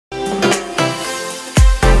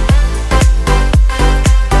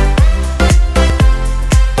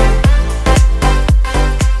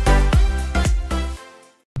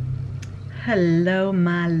Hello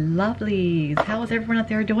my lovelies. How is everyone out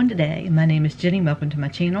there doing today? My name is Jenny. Welcome to my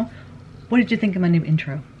channel. What did you think of my new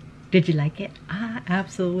intro? Did you like it? I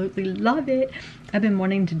absolutely love it. I've been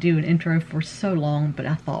wanting to do an intro for so long, but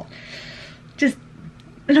I thought, I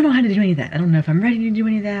don't know how to do any of that. I don't know if I'm ready to do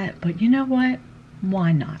any of that, but you know what?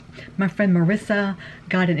 Why not? My friend Marissa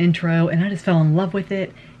got an intro and I just fell in love with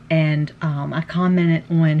it. And I commented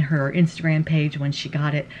on her Instagram page when she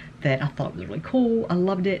got it that I thought it was really cool. I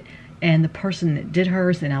loved it. And the person that did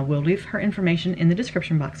hers, and I will leave her information in the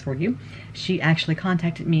description box for you, she actually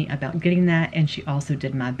contacted me about getting that, and she also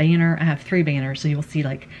did my banner. I have 3 banners, so you'll see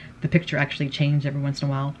like the picture actually change every once in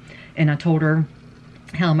a while. And I told her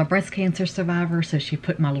how I'm a breast cancer survivor, so she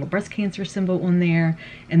put my little breast cancer symbol on there,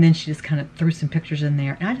 and then she just kind of threw some pictures in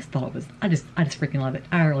there, and I just thought it was, I just freaking love it.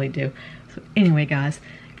 I really do. So anyway, guys,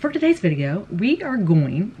 for today's video, we are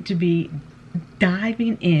going to be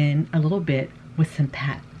diving in a little bit with some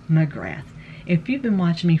Pat McGrath. If you've been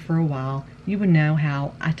watching me for a while, you would know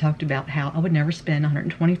how I talked about how I would never spend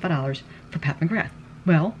 $125 for Pat McGrath.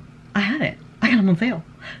 Well, I had it. I got them on sale.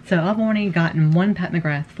 So I've only gotten one Pat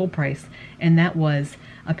McGrath full price, and that was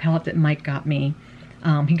a palette that Mike got me.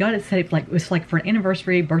 He got it set up like, it was like for an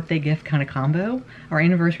anniversary birthday gift kind of combo. Our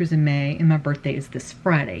anniversary is in May and my birthday is this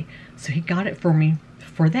Friday. So he got it for me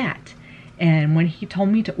for that. And when he told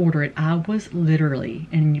me to order it, I was literally,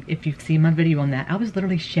 and if you've seen my video on that, I was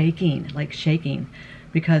literally shaking, like shaking,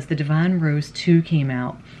 because the Divine Rose 2 came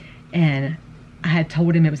out, and I had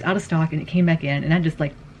told him it was out of stock, and it came back in, and I just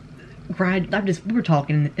like cried. We were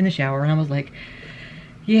talking in the shower, and I was like,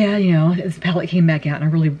 yeah, you know, this palette came back out, and I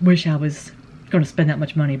really wish I was going to spend that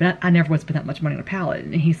much money, but I never would spend that much money on a palette.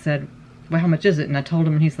 And he said, well, how much is it? And I told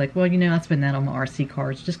him, and he's like, well, you know, I spend that on my RC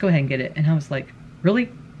cards. Just go ahead and get it. And I was like, really?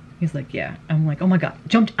 He's like, yeah. I'm like, oh my God.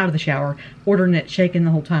 Jumped out of the shower, ordering it, shaking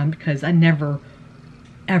the whole time, because I never,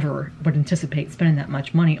 ever would anticipate spending that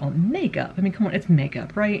much money on makeup. I mean, come on, it's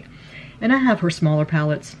makeup, right? And I have her smaller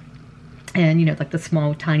palettes, and, you know, like the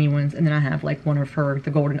small, tiny ones, and then I have like one of her,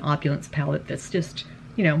 the Golden Opulence palette that's just,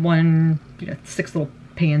 you know, 6 little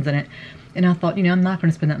pans in it. And I thought, you know, I'm not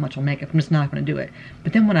going to spend that much on makeup. I'm just not going to do it.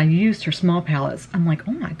 But then when I used her small palettes, I'm like,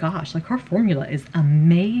 oh my gosh, like her formula is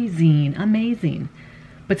amazing, amazing.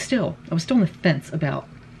 But still, I was still on the fence about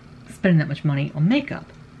spending that much money on makeup.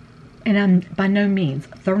 And I'm by no means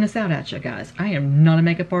throwing this out at you guys. I am not a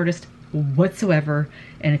makeup artist whatsoever.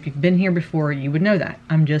 And if you've been here before, you would know that.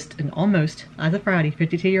 I'm just an almost, as of Friday,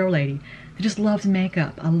 52-year-old lady that just loves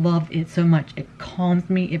makeup. I love it so much. It calms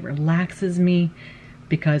me. It relaxes me.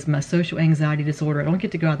 Because my social anxiety disorder, I don't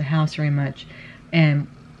get to go out of the house very much. And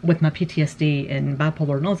with my PTSD and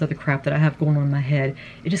bipolar and all this other crap that I have going on in my head,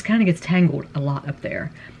 it just kind of gets tangled a lot up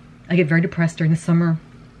there. I get very depressed during the summer,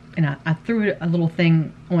 and I threw a little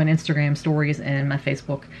thing on Instagram stories and my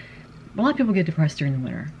Facebook. A lot of people get depressed during the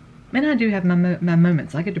winter. And I do have my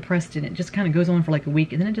moments. I get depressed and it just kind of goes on for like a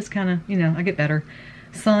week, and then it just kind of, you know, I get better.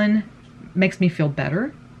 Sun makes me feel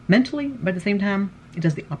better mentally, but at the same time, it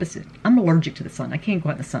does the opposite. I'm allergic to the sun. I can't go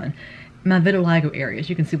out in the sun. My vitiligo areas,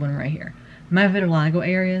 you can see one right here. My vitiligo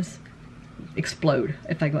areas explode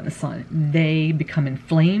if I go out in the sun. They become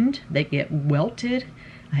inflamed. They get welted.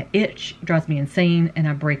 I itch, drives me insane, and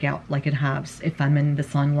I break out like in hives. If I'm in the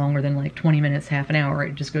sun longer than like 20 minutes, half an hour,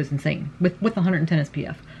 it just goes insane. With 110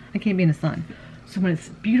 SPF, I can't be in the sun. So when it's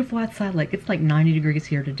beautiful outside, like it's like 90 degrees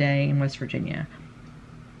here today in West Virginia,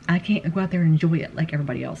 I can't go out there and enjoy it like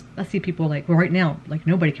everybody else. I see people like, well, right now, like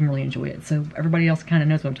nobody can really enjoy it. So everybody else kind of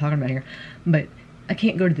knows what I'm talking about here. But I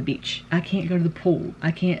can't go to the beach. I can't go to the pool.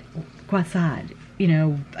 I can't go outside. You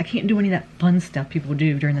know, I can't do any of that fun stuff people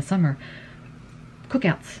do during the summer.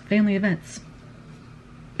 Cookouts, family events.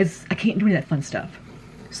 I can't do any of that fun stuff.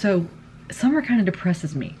 So summer kind of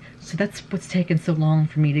depresses me. So that's what's taken so long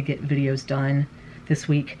for me to get videos done this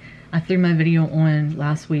week. I threw my video on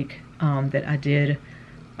last week that I did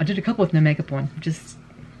a couple with no makeup on. Just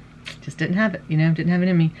didn't have it, you know, didn't have it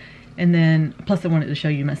in me. And then, plus I wanted to show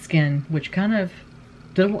you my skin, which kind of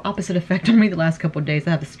did a little opposite effect on me the last couple of days. I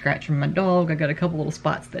have a scratch from my dog. I got a couple little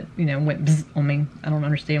spots that, you know, went bzz on me. I don't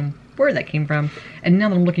understand where that came from. And now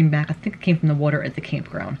that I'm looking back, I think it came from the water at the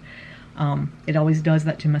campground. It always does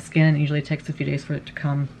that to my skin. Usually it takes a few days for it to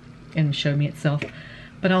come and show me itself.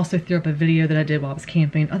 But I also threw up a video that I did while I was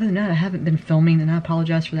camping. Other than that, I haven't been filming, and I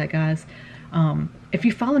apologize for that, guys. If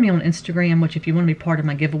you follow me on Instagram, which if you want to be part of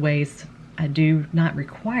my giveaways, I do not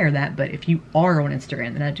require that, but if you are on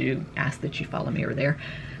Instagram, then I do ask that you follow me over there.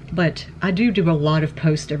 But I do a lot of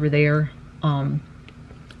posts over there, and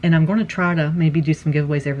I'm going to try to maybe do some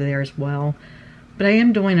giveaways over there as well. But I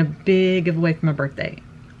am doing a big giveaway for my birthday.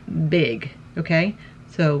 Big, okay?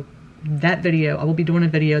 So that video, I will be doing a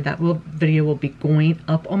video. Video will be going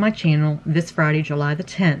up on my channel this Friday, July the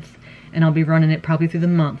 10th. And I'll be running it probably through the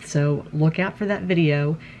month. So look out for that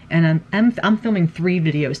video. And I'm filming 3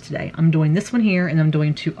 videos today. I'm doing this one here and I'm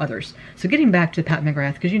doing 2 others. So getting back to Pat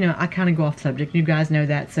McGrath, because you know, I kind of go off subject. You guys know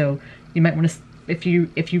that. So you might want to, if you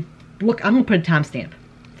look, I'm going to put a timestamp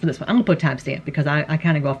for this one. I'm going to put a timestamp because I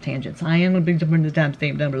kind of go off tangents. I am going to be putting the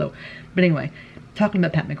timestamp down below. But anyway, talking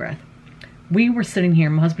about Pat McGrath. We were sitting here,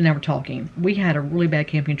 my husband and I were talking. We had a really bad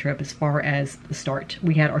camping trip as far as the start.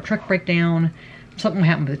 We had our truck break down. Something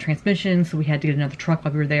happened with the transmission, so we had to get another truck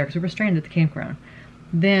while we were there because we were stranded at the campground.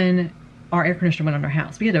 Then our air conditioner went on our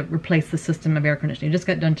house. We had to replace the system of air conditioning. It just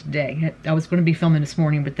got done today. I was going to be filming this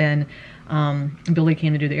morning, but then Billy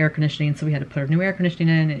came to do the air conditioning, so we had to put a new air conditioning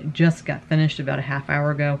in. It just got finished about a half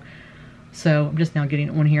hour ago. So I'm just now getting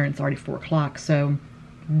on here, and it's already 4 o'clock. So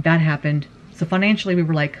that happened. So financially, we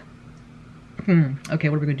were like, okay,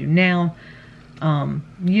 what are we going to do now?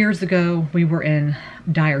 Years ago, we were in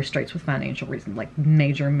dire straits with financial reasons, like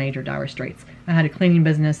major dire straits. I had a cleaning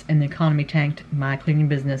business and the economy tanked. My cleaning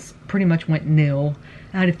business pretty much went nil.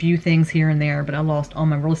 I had a few things here and there, but I lost all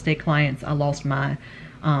my real estate clients. I lost my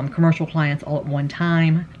commercial clients all at one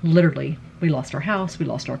time. Literally, we lost our house, we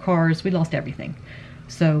lost our cars, we lost everything.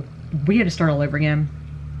 So we had to start all over again.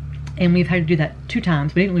 And we've had to do that 2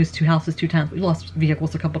 times. We didn't lose 2 houses 2 times. We lost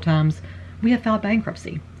vehicles a couple times. We have filed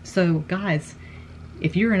bankruptcy. So guys,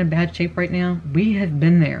 if you're in a bad shape right now, we have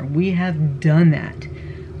been there. We have done that.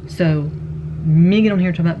 So me getting on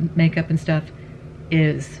here talking about makeup and stuff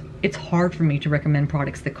it's hard for me to recommend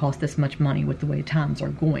products that cost this much money with the way times are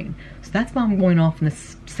going. So that's why I'm going off on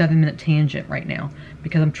this 7-minute tangent right now,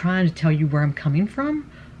 because I'm trying to tell you where I'm coming from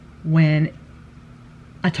when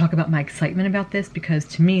I talk about my excitement about this, because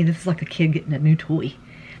to me, this is like a kid getting a new toy,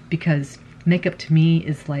 because makeup to me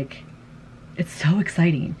is like, it's so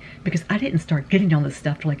exciting because I didn't start getting all this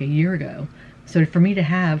stuff till like a year ago. So for me to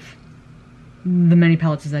have the many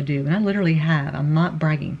palettes as I do, and I literally have, I'm not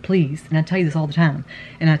bragging, please, and I tell you this all the time,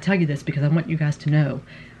 and I tell you this because I want you guys to know,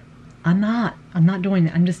 I'm not doing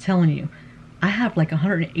that. I'm just telling you, I have like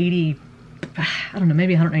 180, I don't know,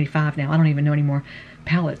 maybe 185 now, I don't even know anymore,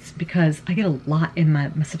 palettes, because I get a lot in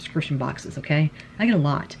my subscription boxes, okay? I get a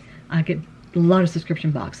lot of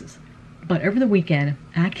subscription boxes. But over the weekend,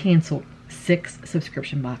 I canceled 6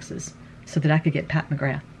 subscription boxes so that I could get Pat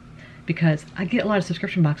McGrath, because I get a lot of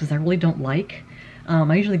subscription boxes I really don't like.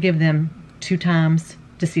 I usually give them 2 times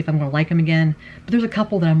to see if I'm going to like them again, but there's a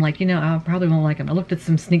couple that I'm like, you know, I probably won't like them. I looked at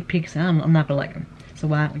some sneak peeks and I'm not going to like them, so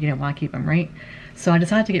why keep them, right? So I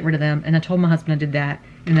decided to get rid of them, and I told my husband I did that,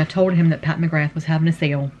 and I told him that Pat McGrath was having a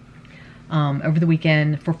sale over the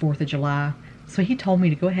weekend for 4th of July, so he told me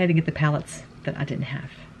to go ahead and get the palettes that I didn't have.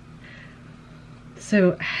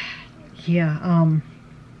 So yeah, I'm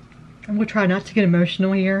gonna try not to get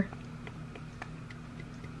emotional here,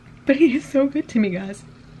 but he is so good to me, guys.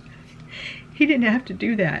 He didn't have to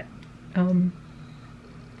do that. Guys,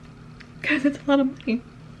 that's a lot of money.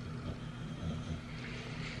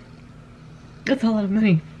 That's a lot of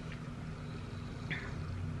money.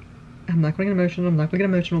 I'm not gonna get emotional. I'm not gonna get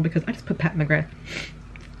emotional because I just put Pat McGrath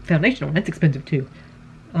foundation on. That's expensive too.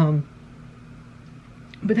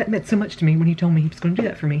 But that meant so much to me when he told me he was going to do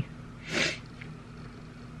that for me.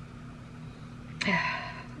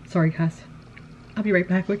 Sorry, guys. I'll be right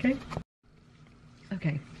back, okay?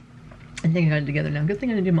 Okay. I think I got it together now. Good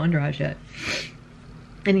thing I didn't do my under eyes yet.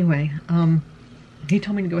 Anyway, he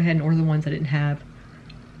told me to go ahead and order the ones I didn't have.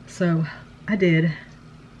 So, I did.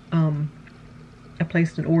 I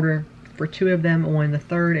placed an order for 2 of them on the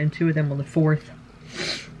 3rd and 2 of them on the 4th.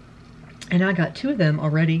 And I got 2 of them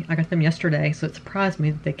already. I got them yesterday, so it surprised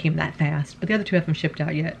me that they came that fast. But the other 2 haven't shipped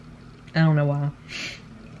out yet. I don't know why.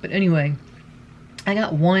 But anyway, I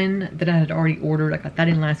got one that I had already ordered. I got that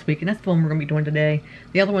in last week, and that's the one we're going to be doing today.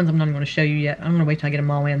 The other ones I'm not even going to show you yet. I'm going to wait till I get them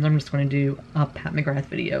all in. I'm just going to do a Pat McGrath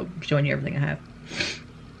video showing you everything I have.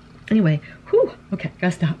 Anyway, whew, okay,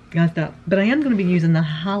 gotta stop. But I am going to be using the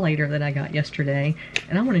highlighter that I got yesterday,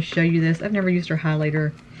 and I want to show you this. I've never used her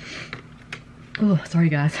highlighter. Oh, sorry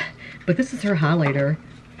guys. But this is her highlighter.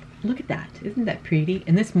 Look at that. Isn't that pretty?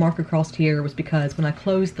 And this mark across here was because when I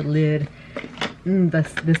closed the lid,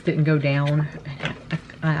 this didn't go down.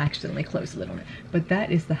 I accidentally closed the lid on it. But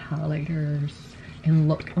that is the highlighters. And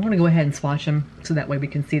look, I'm going to go ahead and swatch them so that way we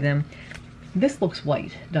can see them. This looks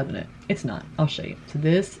white, doesn't it? It's not. I'll show you. So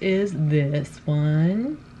this is this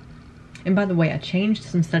one. And by the way, I changed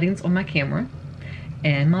some settings on my camera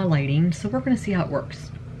and my lighting, so we're going to see how it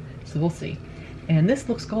works. So we'll see. And this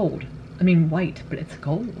looks gold. I mean white, but it's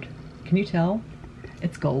gold. Can you tell?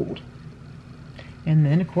 It's gold. And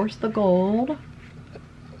then of course the gold.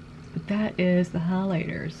 that is the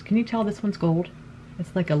highlighters. Can you tell this one's gold?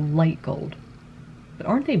 It's like a light gold. But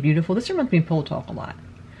aren't they beautiful? This reminds me of Pillow Talk a lot.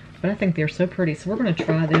 But I think they're so pretty. So we're going to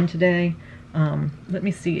try them today. Let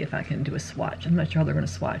me see if I can do a swatch. I'm not sure how they're going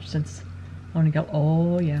to swatch since I only got,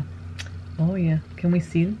 oh yeah. Oh yeah. Can we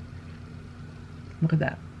see them? Look at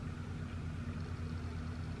that.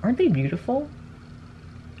 Aren't they beautiful?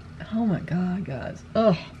 Oh my god, guys.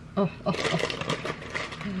 Oh.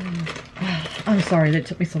 I'm sorry that it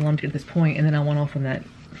took me so long to get to this point, and then I went off on that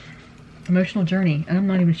emotional journey, and I'm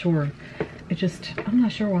not even sure. I'm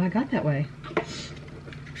not sure why I got that way.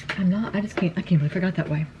 I can't believe I got that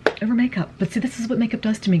way. Over makeup. But see, this is what makeup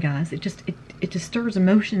does to me, guys. It just stirs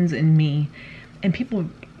emotions in me. And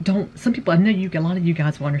some people, I know a lot of you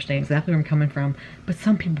guys will understand exactly where I'm coming from, but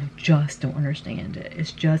some people just don't understand it.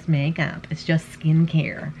 It's just makeup. It's just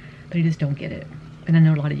skincare. They just don't get it. And I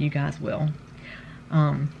know a lot of you guys will.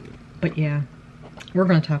 But yeah, we're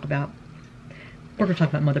going to talk about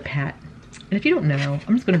Mother Pat. And if you don't know,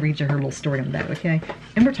 I'm just going to read you her little story on that, okay?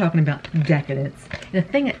 And we're talking about Decadence. And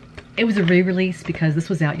the thing, it was a re-release because this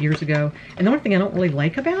was out years ago. And the only thing I don't really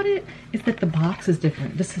like about it is that the box is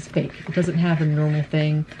different. This is fake. It doesn't have a normal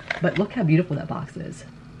thing. But look how beautiful that box is.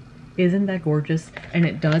 Isn't that gorgeous? And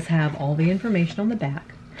it does have all the information on the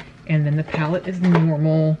back. And then the palette is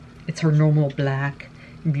normal. It's her normal black,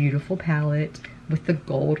 beautiful palette with the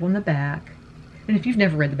gold on the back. And if you've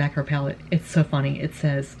never read the back of her palette, it's so funny. It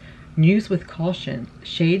says, use with caution.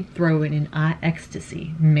 Shade thrown in eye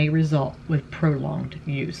ecstasy may result with prolonged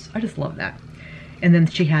use. I just love that. And then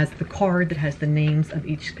she has the card that has the names of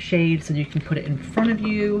each shade so you can put it in front of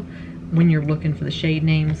you when you're looking for the shade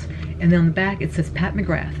names. And then on the back it says Pat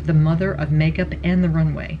McGrath, the mother of makeup and the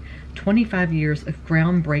runway. 25 years of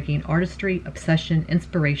groundbreaking artistry, obsession,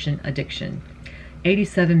 inspiration, addiction.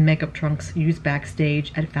 87 makeup trunks used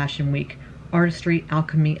backstage at Fashion Week. Artistry,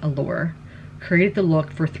 alchemy, allure. Created the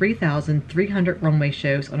look for 3,300 runway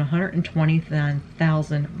shows on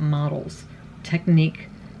 129,000 models. Technique,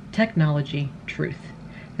 technology, truth.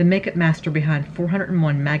 The makeup master behind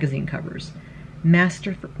 401 magazine covers.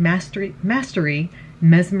 Mastery,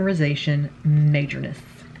 mesmerization, majorness.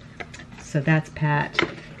 So that's Pat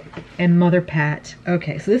and Mother Pat.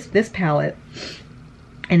 Okay, so this palette,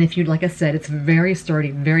 and if you, like I said, it's very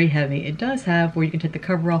sturdy, very heavy. It does have where you can take the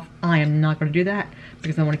cover off. I am not going to do that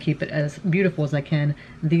because I want to keep it as beautiful as I can.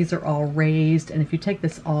 These are all raised, and if you take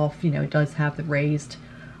this off, you know, it does have the raised,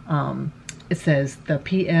 it says the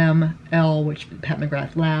PML, which Pat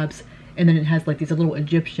McGrath Labs, and then it has like these little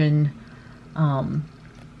Egyptian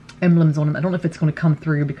emblems on them. I don't know if it's going to come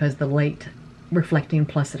through because the light reflecting,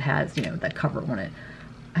 plus it has, you know, that cover on it.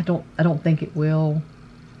 I don't think it will.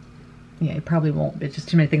 Yeah, it probably won't. It's just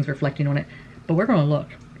too many things reflecting on it. But we're going to look.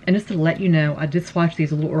 And just to let you know, I did swatch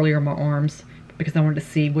these a little earlier on my arms because I wanted to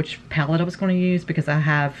see which palette I was going to use, because I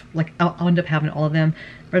have, like, I'll end up having all of them.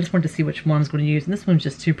 But I just wanted to see which one I was going to use. And this one's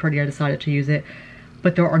just too pretty. I decided to use it.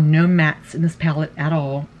 But there are no mattes in this palette at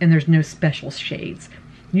all. And there's no special shades.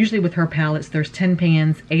 Usually with her palettes, there's 10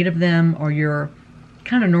 pans. 8 of them are your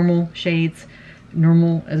kind of normal shades.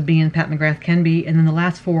 Normal as being Pat McGrath can be. And then the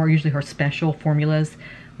last 4 are usually her special formulas,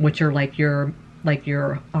 which are like your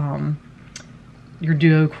duochromes,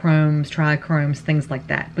 trichromes, things like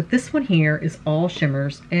that. But this one here is all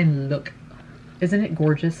shimmers, and look, isn't it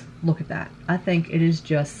gorgeous? Look at that. I think it is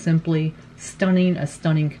just simply stunning as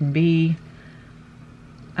stunning can be.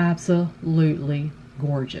 Absolutely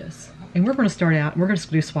gorgeous. And we're going to start out, we're going to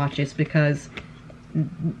do swatches because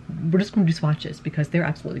they're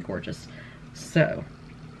absolutely gorgeous. So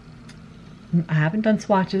I haven't done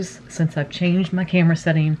swatches since I've changed my camera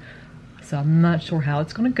setting, so I'm not sure how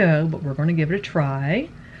it's going to go, but we're going to give it a try.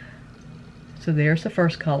 So there's the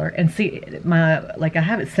first color, and see, I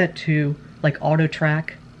have it set to like auto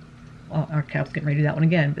track. Oh, okay, I was getting ready to do that one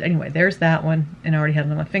again, but anyway, there's that one, and I already have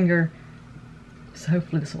it on my finger, so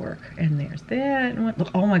hopefully this will work. And there's that one. Look,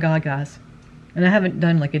 oh my god, guys, and I haven't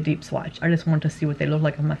done like a deep swatch. I just wanted to see what they look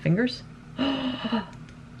like on my fingers. Oh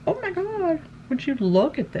my god, would you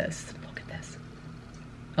look at this?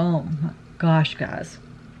 Oh my gosh, guys.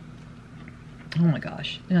 Oh my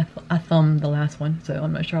gosh. And I thumbed the last one, so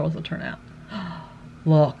I'm not sure how this will turn out.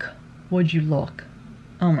 Look. Would you look?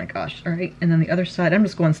 Oh my gosh. Alright, and then the other side, I'm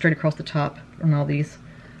just going straight across the top on all these.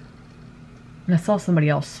 And I saw somebody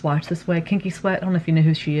else swatch this way. kinkysweat. I don't know if you know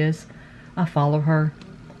who she is. I follow her.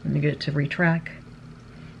 Let me get it to retrack.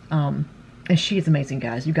 And she is amazing,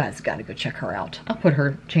 guys. You guys got to go check her out. I'll put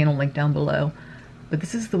her channel link down below. But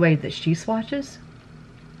this is the way that she swatches.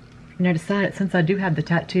 And I decided, since I do have the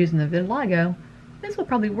tattoos and the vitiligo, this will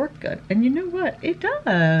probably work good. And you know what? It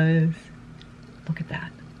does. Look at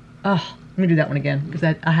that. Oh, me do that one again, because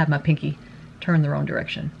I have my pinky turned the wrong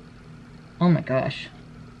direction. Oh my gosh.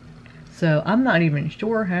 So I'm not even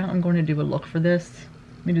sure how I'm going to do a look for this.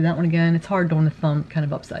 Let me do that one again. It's hard doing the thumb kind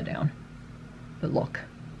of upside down. But look.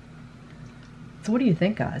 So what do you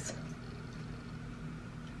think, guys?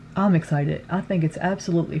 I'm excited. I think it's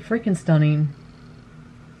absolutely freaking stunning.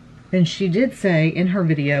 And she did say in her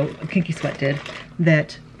video, Kinky Sweat did,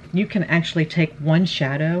 that you can actually take one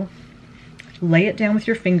shadow, lay it down with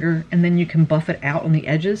your finger, and then you can buff it out on the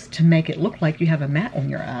edges to make it look like you have a matte on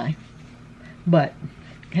your eye. But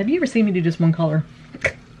have you ever seen me do just one color?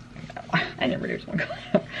 I never do just one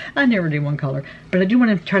color. I never do one color. But I do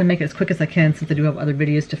want to try to make it as quick as I can, since I do have other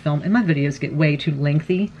videos to film, and my videos get way too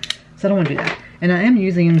lengthy, so I don't want to do that. And I am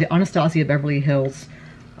using the Anastasia Beverly Hills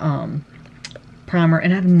primer,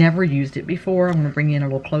 and I've never used it before. I'm going to bring you in a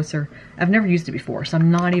little closer. I've never used it before, so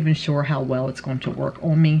I'm not even sure how well it's going to work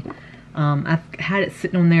on me. I've had it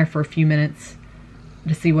sitting on there for a few minutes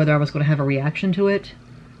to see whether I was going to have a reaction to it,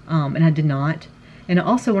 and I did not. And I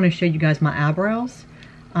also want to show you guys my eyebrows.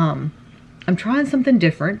 I'm trying something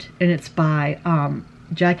different, and it's by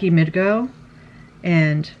Jackie Midgo,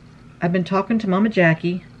 and I've been talking to Mama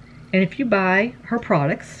Jackie, and if you buy her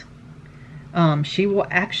products, she will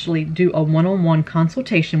actually do a one-on-one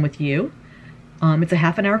consultation with you. It's a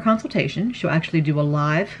half-an-hour consultation. She'll actually do a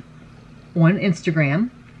live on Instagram.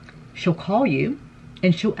 She'll call you,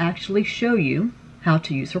 and she'll actually show you how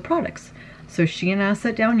to use her products. So she and I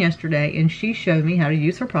sat down yesterday, and she showed me how to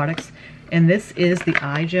use her products. And this is the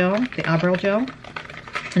eye gel, the eyebrow gel.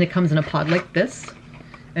 And it comes in a pod like this.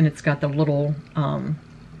 And it's got the little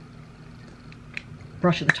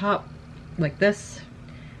brush at the top, like this.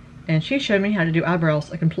 And she showed me how to do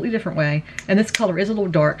eyebrows a completely different way. And this color is a little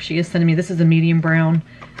dark. She is sending me, this is a medium brown,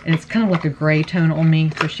 and it's kind of like a gray tone on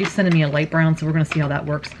me. So she's sending me a light brown, so we're gonna see how that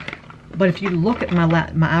works. But if you look at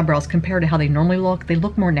my eyebrows compared to how they normally look, they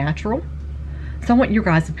look more natural. So I want your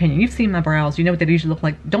guys' opinion. You've seen my brows, you know what they usually look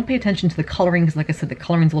like. Don't pay attention to the coloring, because like I said, the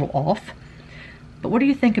coloring's a little off. But what do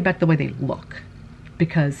you think about the way they look?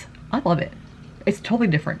 Because I love it. It's totally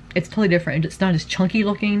different. It's totally different. It's not as chunky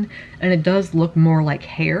looking, and it does look more like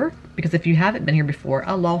hair, because if you haven't been here before,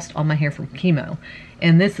 I lost all my hair from chemo,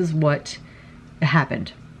 and this is what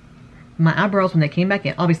happened. My eyebrows, when they came back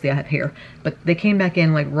in, obviously I have hair, but they came back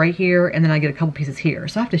in like right here, and then I get a couple pieces here,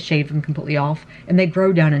 so I have to shave them completely off, and they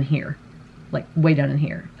grow down in here, like way down in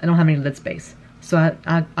here. I don't have any lid space, so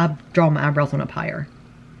I draw my eyebrows on up higher.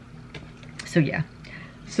 So yeah.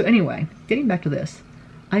 So anyway, getting back to this.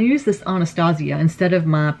 I use this Anastasia instead of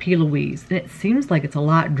my P. Louise, and it seems like it's a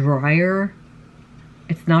lot drier.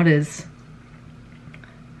 It's not as,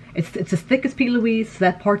 it's as thick as P. Louise, so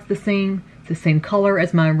that part's the same. It's the same color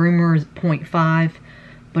as my Rumors 0.5,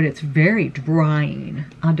 but it's very drying.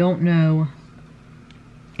 I don't know.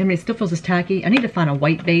 I mean, it still feels as tacky. I need to find a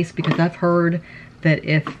white base, because I've heard that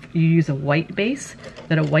if you use a white base,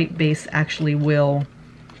 that a white base actually will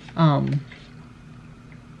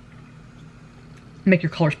make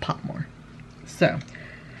your colors pop more. So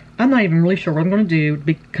I'm not even really sure what I'm going to do. To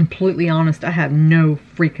be completely honest, I have no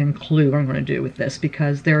freaking clue what I'm going to do with this,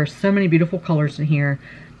 because there are so many beautiful colors in here.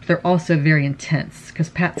 But they're also very intense, because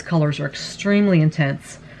Pat's colors are extremely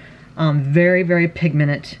intense, very, very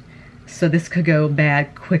pigmented. So this could go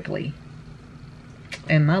bad quickly.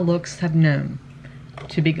 And my looks have known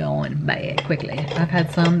to be going bad quickly. I've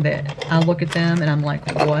had some that I look at them and I'm like,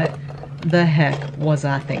 what the heck was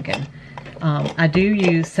I thinking? I do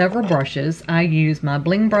use several brushes. I use my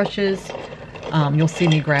bling brushes. You'll see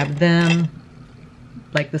me grab them,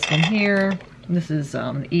 like this one here. This is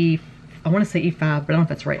I want to say E5, but I don't know if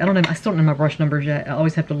that's right. I don't know. I still don't know my brush numbers yet. I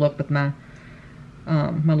always have to look with my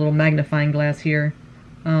my little magnifying glass here.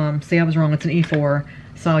 See, I was wrong. It's an E4.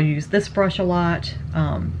 So I'll use this brush a lot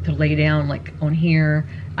to lay down, like on here.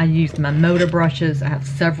 I use my Moda brushes. I have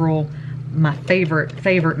several. My favorite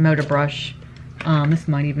Moda brush. This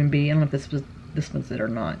might even be, I don't know if this was it or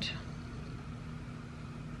not.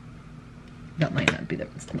 That might not be the,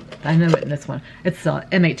 I know it in this one. It's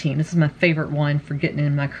M18. This is my favorite one for getting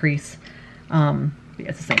in my crease. Yeah,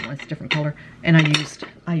 it's the same one, it's a different color. And I use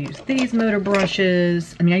these Moda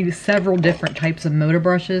brushes. I mean, I use several different types of Moda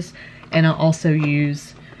brushes. And I also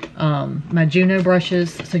use my Juno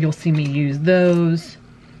brushes. So you'll see me use those.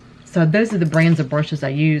 So those are the brands of brushes I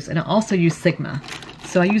use. And I also use Sigma.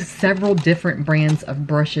 So I use several different brands of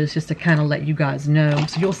brushes just to kind of let you guys know.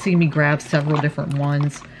 So you'll see me grab several different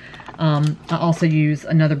ones. I also use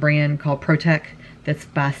another brand called Protec that's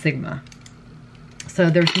by Sigma. So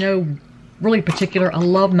there's no really particular. I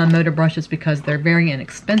love my Moda brushes because they're very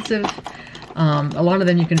inexpensive. A lot of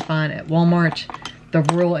them you can find at Walmart. The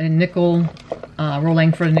Royal and Nickel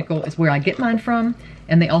Rolling for a Nickel is where I get mine from,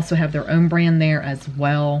 and they also have their own brand there as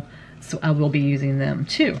well, so I will be using them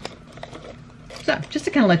too. So just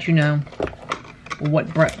to kind of let you know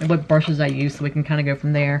what brushes I use, so we can kind of go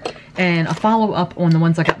from there. And a follow up on the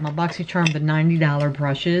ones I got in my BoxyCharm, the $90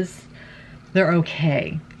 brushes. They're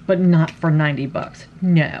okay, but not for 90 bucks.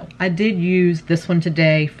 No, I did use this one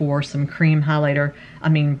today for some cream highlighter. I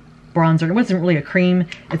mean bronzer. It wasn't really a cream.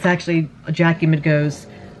 It's actually a Jackie Midgo's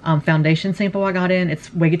foundation sample I got in.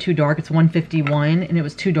 It's way too dark. It's 151, and it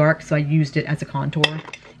was too dark, so I used it as a contour.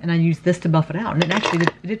 And I used this to buff it out, and it actually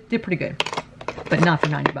did pretty good. But not for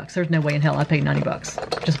 90 bucks. There's no way in hell I paid 90 bucks.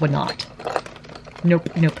 Just would not. Nope,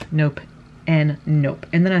 nope, nope, and nope.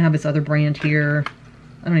 And then I have this other brand here.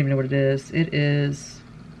 I don't even know what it is. It is,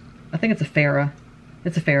 I think it's a Farrah.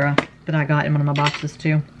 It's a Farrah that I got in one of my boxes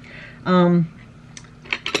too.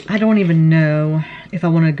 I don't even know if I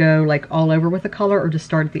want to go like all over with the color or just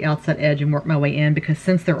start at the outside edge and work my way in, because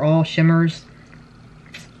since they're all shimmers,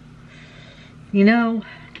 you know,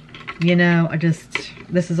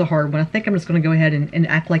 this is a hard one. I think I'm just going to go ahead and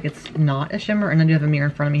act like it's not a shimmer, and I do have a mirror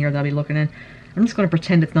in front of me here that I'll be looking in. I'm just going to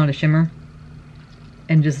pretend it's not a shimmer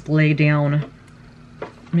and just lay down.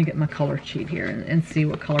 Let me get my color sheet here and see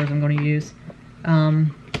what colors I'm going to use.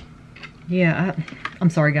 Yeah, I'm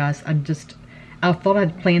sorry guys. I thought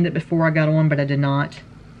I'd planned it before I got on, but I did not.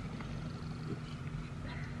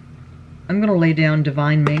 I'm going to lay down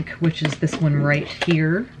Divine Mink, which is this one right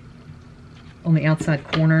here on the outside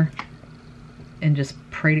corner, and just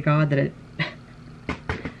pray to God that it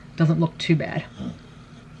doesn't look too bad.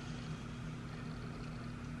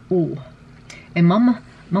 Ooh. And Mama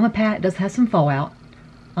Pat does have some fallout.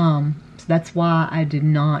 So that's why I did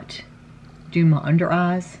not do my under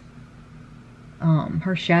eyes.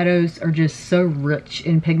 Her shadows are just so rich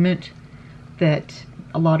in pigment that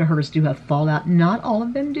a lot of hers do have fallout. Not all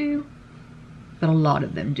of them do, but a lot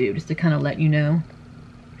of them do, just to kind of let you know.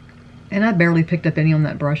 And I barely picked up any on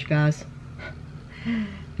that brush, guys. And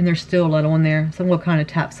there's still a lot on there, so I'm going to kind of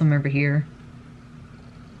tap some over here,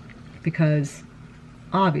 because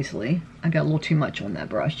obviously I got a little too much on that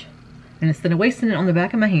brush. And instead of wasting it on the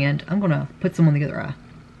back of my hand, I'm going to put some on the other eye.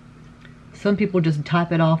 Some people just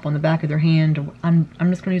tap it off on the back of their hand. I'm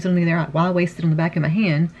just going to use it on the other eye. Why waste it on the back of my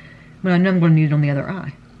hand when I know I'm going to need it on the other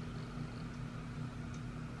eye?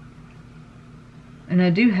 And I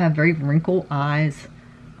do have very wrinkled eyes.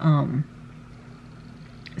 So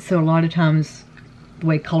a lot of times the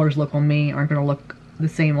way colors look on me aren't going to look the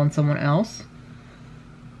same on someone else.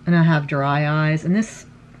 And I have dry eyes. And this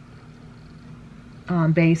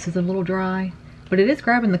base is a little dry, but it is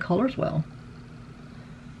grabbing the colors well.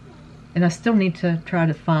 And I still need to try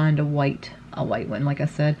to find a white one. Like I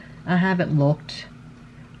said, I haven't looked.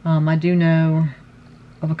 I do know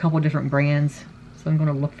of a couple different brands, so I'm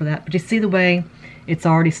going to look for that. But you see the way it's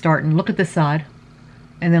already starting. Look at this side,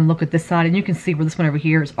 and then look at this side, and you can see where this one over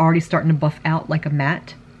here is already starting to buff out like a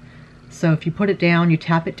matte. So if you put it down, you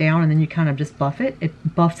tap it down, and then you kind of just buff it,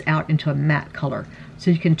 it buffs out into a matte color.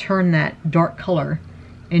 So you can turn that dark color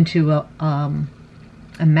into a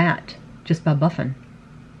matte just by buffing.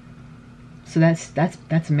 So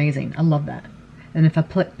that's amazing. I love that. And if I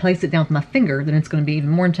place it down with my finger, then it's going to be even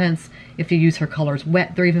more intense. If you use her colors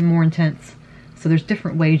wet, they're even more intense. So there's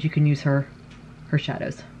different ways you can use her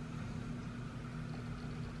shadows.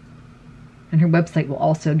 And her website will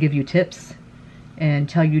also give you tips and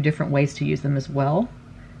tell you different ways to use them as well.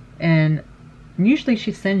 And usually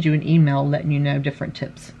she sends you an email letting you know different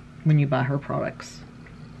tips when you buy her products.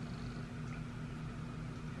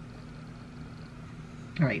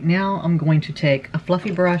 Alright, now I'm going to take a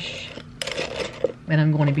fluffy brush, and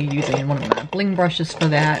I'm going to be using one of my bling brushes for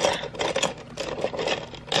that.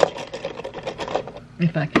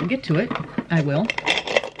 If I can get to it, I will.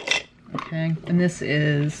 Okay, and this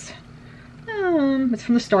is, it's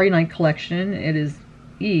from the Starry Night collection. It is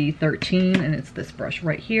E13, and it's this brush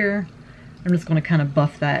right here. I'm just going to kind of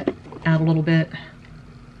buff that out a little bit,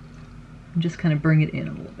 and just kind of bring it in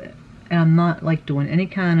a little bit. And I'm not like doing any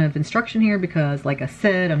kind of instruction here because, like I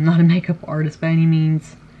said, I'm not a makeup artist by any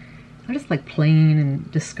means. I just like playing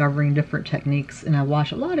and discovering different techniques, and I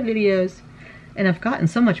watch a lot of videos, and I've gotten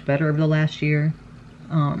so much better over the last year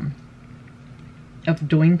of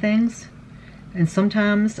doing things. And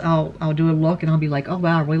sometimes I'll do a look and I'll be like, oh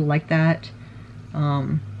wow, I really like that.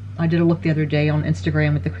 I did a look the other day on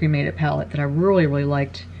Instagram with the cremated palette that I really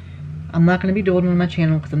liked. I'm not going to be doing it on my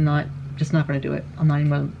channel because I'm just not going to do it. I'm not even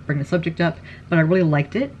going to bring the subject up, but I really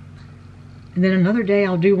liked it. And then another day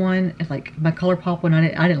I'll do one, like my ColourPop one,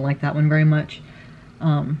 I didn't like that one very much.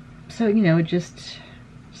 So, you know, it just,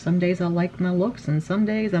 some days I like my looks and some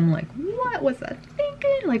days I'm like, what was I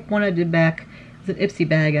thinking? Like one I did back It's an Ipsy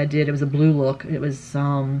bag I did. It was a blue look. It was,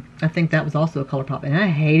 I think that was also a ColourPop. And I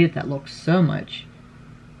hated that look so much.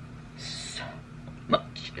 So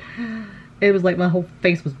much. It was like my whole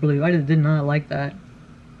face was blue. I just did not like that.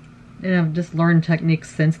 And I've just learned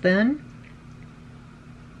techniques since then.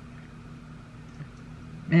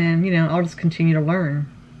 And, you know, I'll just continue to learn.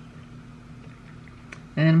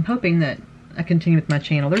 And I'm hoping that I continue with my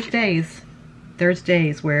channel. There's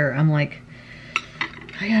days where I'm like,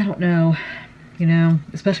 I don't know, you know,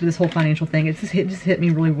 especially with this whole financial thing. It just hit me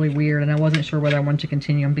really, really weird, and I wasn't sure whether I wanted to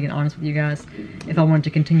continue. I'm being honest with you guys. If I wanted to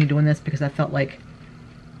continue doing this, because I felt like,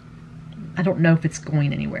 I don't know if it's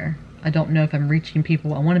going anywhere. I don't know if I'm reaching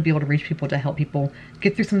people. I want to be able to reach people to help people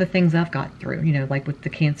get through some of the things I've got through, you know, like with the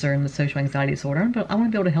cancer and the social anxiety disorder. But I want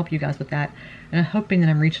to be able to help you guys with that. And I'm hoping that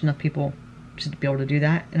I'm reaching enough people to be able to do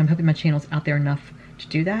that. And I'm hoping my channel's out there enough to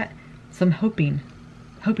do that. So I'm hoping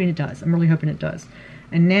it does. I'm really hoping it does.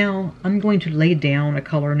 And now I'm going to lay down a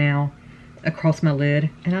color now across my lid.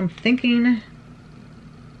 And I'm thinking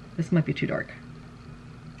this might be too dark.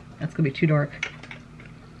 That's going to be too dark.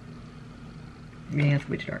 Yeah, it's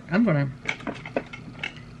way too dark. I'm going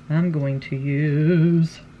to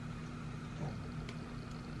use,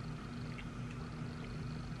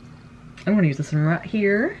 this one right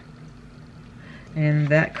here. And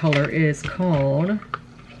that color is called,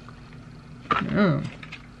 oh,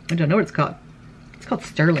 I don't know what it's called. It's called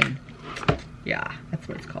Sterling. Yeah, that's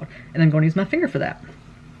what it's called. And I'm going to use my finger for that.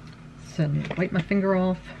 So I'm going to wipe my finger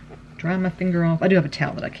off, dry my finger off. I do have a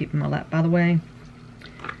towel that I keep in my lap, by the way.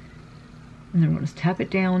 And then we're going to tap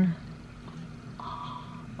it down. Oh,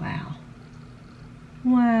 wow.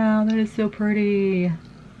 Wow, that is so pretty.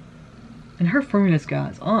 And her formulas,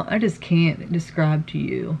 guys, oh, I just can't describe to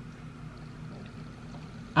you.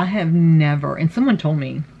 I have never, and someone told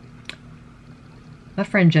me, my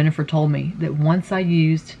friend Jennifer told me that once I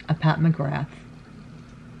used a Pat McGrath,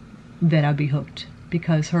 that I'd be hooked,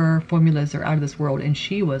 because her formulas are out of this world, and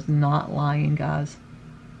she was not lying, guys.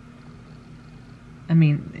 I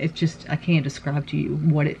mean, it's just, I can't describe to you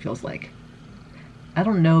what it feels like. I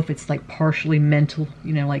don't know if it's like partially mental,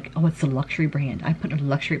 you know, like, oh, it's a luxury brand. I put a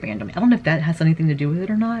luxury brand on me. I don't know if that has anything to do with it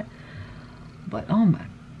or not, but oh my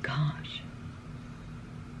gosh.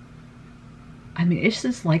 I mean, it's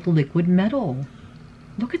just like liquid metal.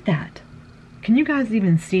 Look at that. Can you guys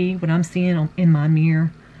even see what I'm seeing in my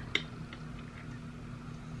mirror?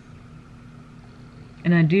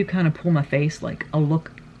 And I do kind of pull my face like a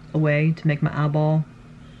look away to make my eyeball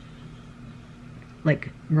like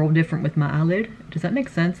roll different with my eyelid. Does that make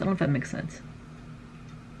sense? I don't know if that makes sense.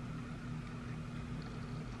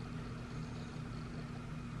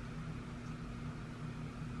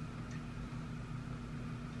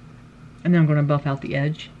 And then I'm going to buff out the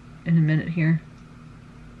edge in a minute here.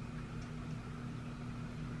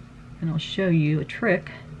 And I'll show you a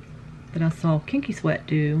trick that I saw Kinky Sweat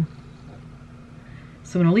do.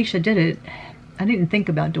 So when Alicia did it, I didn't think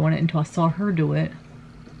about doing it until I saw her do it.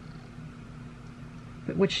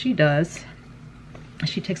 But what she does,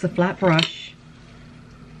 she takes a flat brush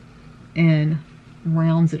and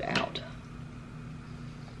rounds it out.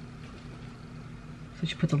 So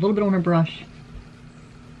she puts a little bit on her brush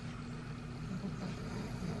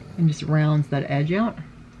and just rounds that edge out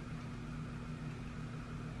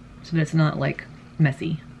so that it's not like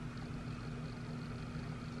messy.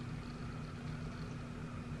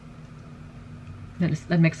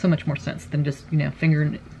 That makes so much more sense than just, you know,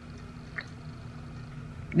 fingering it.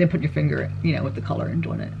 Then put your finger, you know, with the color and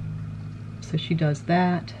doing it. So she does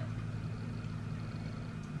that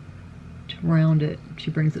to round it.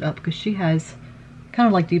 She brings it up because she has kind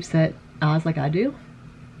of like deep set eyes like I do.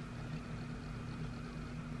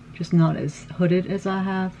 Just not as hooded as I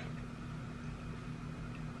have.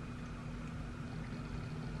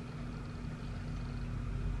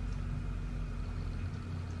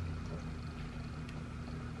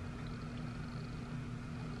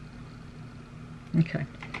 Okay,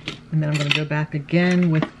 and then I'm going to go back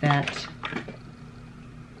again with that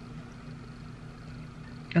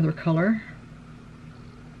other color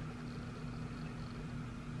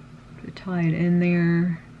to tie it in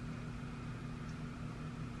there.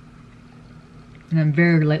 And I'm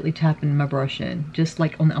very lightly tapping my brush in, just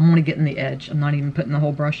like I'm only getting the edge. I'm not even putting the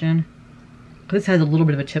whole brush in. This has a little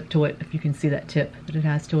bit of a tip to it, if you can see that tip that it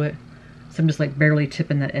has to it. So I'm just like barely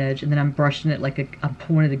tipping that edge, and then I'm brushing it like I'm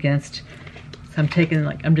pulling it against. So I'm taking,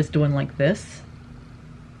 like, I'm just doing like this,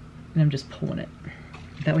 and I'm just pulling it.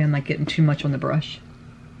 That way I'm not getting too much on the brush.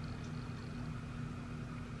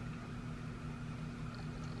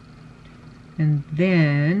 And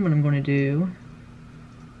then what I'm going to do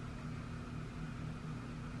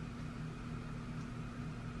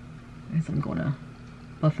As I'm going to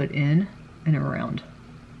buff it in and around.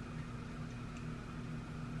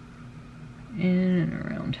 In and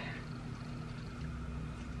around.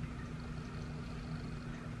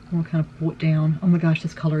 I'm going to kind of pull it down. Oh my gosh,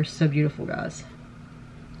 this color is so beautiful, guys.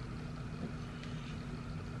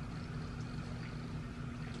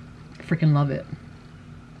 Freaking love it.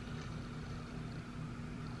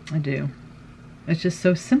 I do. It's just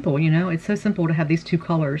so simple, you know? It's so simple to have these two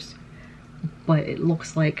colors, but it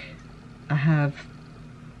looks like I have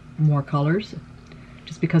more colors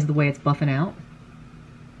just because of the way it's buffing out.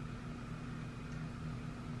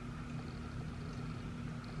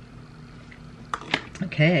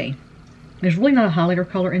 Okay. There's really not a highlighter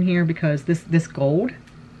color in here because this gold,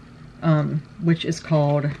 which is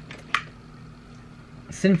called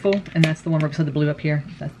Sinful, and that's the one right beside the blue up here.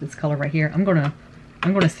 That's this color right here. I'm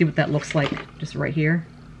gonna see what that looks like just right here,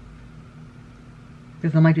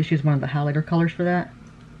 because I might just use one of the highlighter colors for that.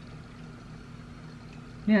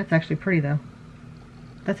 Yeah, it's actually pretty though.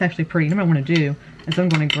 That's actually pretty. You know what I'm gonna do is I'm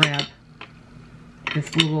gonna grab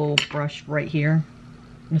this little brush right here.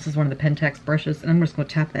 This is one of the Pentex brushes, and I'm just gonna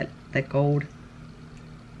tap that gold,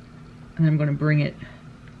 and I'm gonna bring it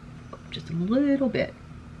up just a little bit.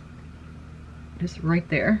 Just right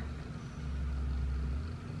there.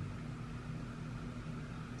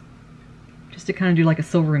 Just to kind of do like a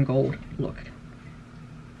silver and gold look.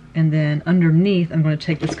 And then underneath, I'm going to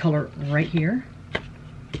take this color right here.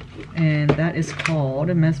 And that is called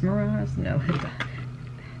Mesmerized. No,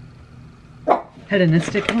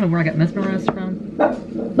 Hedonistic. I don't know where I got mesmerized from.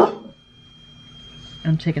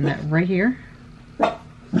 I'm taking that right here.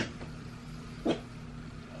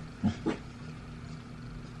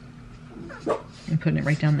 And putting it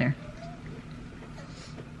right down there.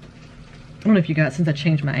 I don't know if you guys, since I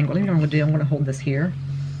changed my angle, you know what I'm going to do? I'm going to hold this here.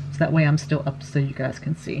 So that way I'm still up so you guys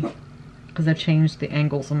can see. Because I changed the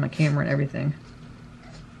angles on my camera and everything.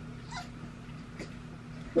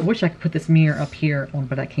 I wish I could put this mirror up here,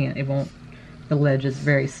 but I can't. It won't. The ledge is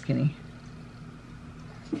very skinny.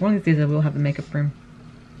 One of these days I will have a makeup room.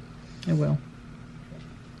 I will.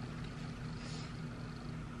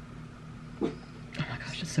 Oh my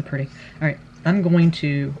gosh, it's so pretty. Alright, I'm going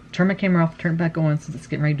to turn my camera off, turn it back on since it's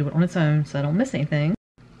getting ready to do it on its own so I don't miss anything.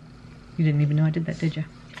 You didn't even know I did that, did you?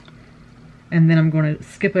 And then I'm going to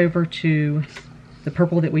skip over to the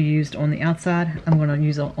purple that we used on the outside. I'm going to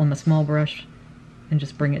use it on the small brush and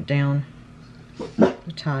just bring it down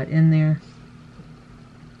to tie it in there.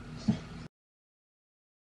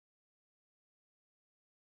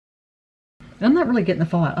 I'm not really getting the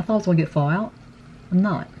fallout. I thought I was going to get fallout. I'm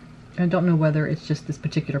not. I don't know whether it's just this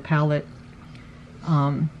particular palette,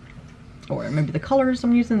 or maybe the colors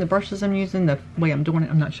I'm using, the brushes I'm using, the way I'm doing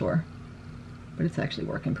it, I'm not sure. But it's actually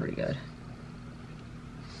working pretty good.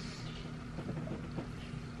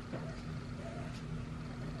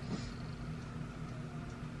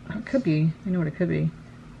 It could be, I know what it could be.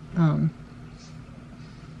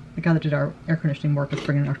 The guy that did our air conditioning work is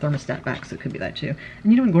bringing our thermostat back, so it could be that too.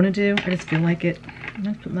 And you know what I'm going to do? I just feel like it. I'm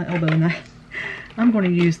going to put my elbow in that. I'm going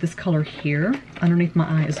to use this color here underneath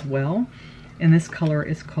my eye as well. And this color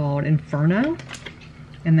is called Inferno.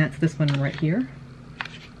 And that's this one right here.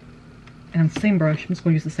 And same brush. I'm just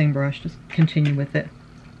going to use the same brush. Just continue with it.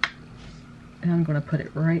 And I'm going to put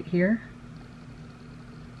it right here.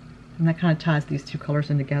 And that kind of ties these two colors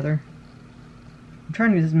in together. I'm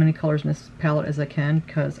trying to use as many colors in this palette as I can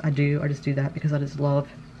because I just do that because I just love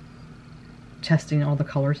testing all the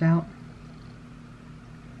colors out.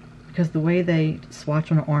 Because the way they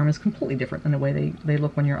swatch on an arm is completely different than the way they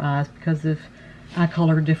look on your eyes because of eye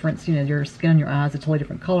color difference. You know, your skin on your eyes is a totally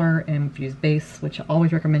different color, and if you use base, which I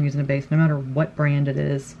always recommend using a base no matter what brand it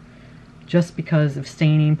is, just because of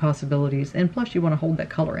staining possibilities, and plus you want to hold that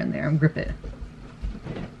color in there and grip it.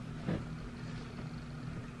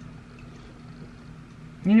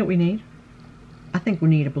 You know what we need? I think we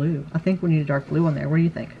need a blue. I think we need a dark blue on there. What do you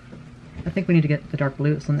think? I think we need to get the dark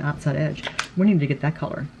blue that's on the outside edge. We need to get that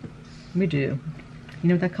color. We do. You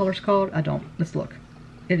know what that color's called? I don't. Let's look.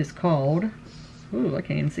 It is called, ooh, I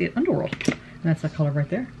can't even see it, Underworld. And that's that color right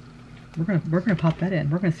there. We're gonna pop that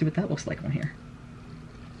in. We're gonna see what that looks like on here.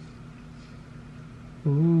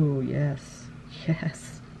 Ooh, yes.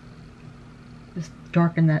 Yes. Just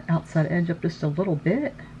darken that outside edge up just a little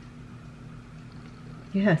bit.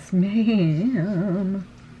 Yes, ma'am.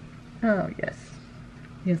 Oh, yes.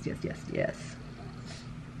 Yes, yes, yes, yes.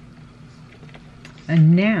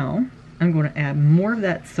 And now, I'm going to add more of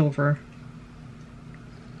that silver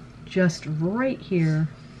just right here,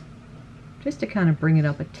 just to kind of bring it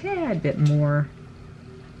up a tad bit more,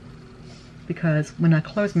 because when I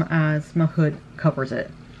close my eyes, my hood covers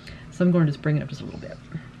it. So I'm going to just bring it up just a little bit.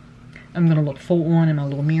 I'm gonna look full on in my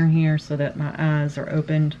little mirror here so that my eyes are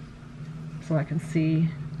opened so I can see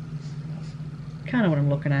kind of what I'm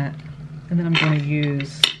looking at. And then I'm going to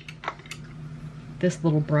use this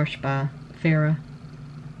little brush by Farrah.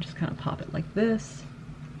 Just kind of pop it like this.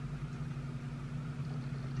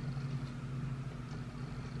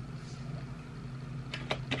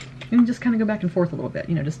 And just kind of go back and forth a little bit,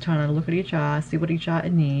 you know, just trying to look at each eye, see what each eye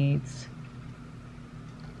it needs.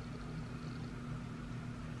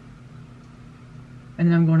 And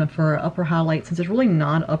then I'm going to, for upper highlight, since there's really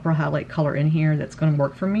not an upper highlight color in here that's going to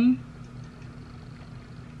work for me,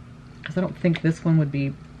 because I don't think this one would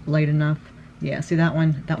be light enough. Yeah, see that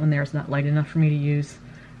one there is not light enough for me to use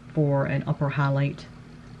for an upper highlight.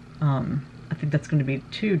 I think that's going to be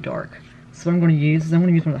too dark. So what I'm going to use is I'm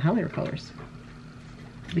going to use one of the highlighter colors,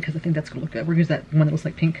 because I think that's going to look good. We're going to use that one that looks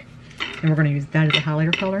like pink, and we're going to use that as a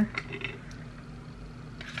highlighter color.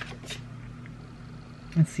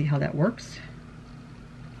 Let's see how that works.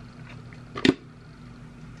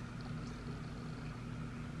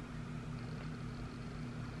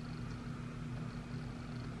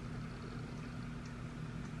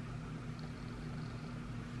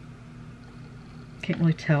 Can't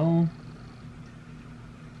really tell.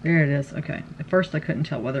 There it is. Okay. At first I couldn't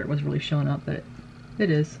tell whether it was really showing up, but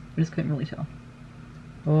it is. I just couldn't really tell.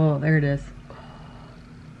 Oh, there it is.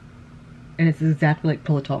 And it's exactly like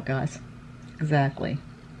Pillow Talk, guys. Exactly.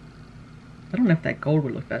 I don't know if that gold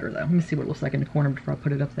would look better, though. Let me see what it looks like in the corner before I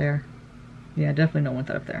put it up there. Yeah, I definitely don't want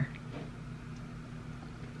that up there.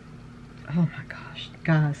 Oh my gosh.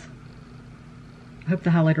 Guys. I hope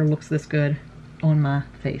the highlighter looks this good on my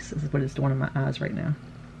face. This is what it's doing on my eyes right now.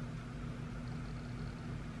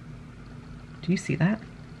 Do you see that?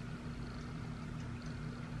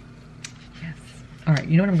 Yes. Alright,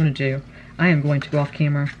 you know what I'm going to do? I am going to go off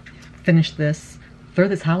camera, finish this, throw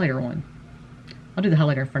this highlighter on. I'll do the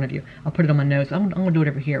highlighter in front of you. I'll put it on my nose. I'm going to do it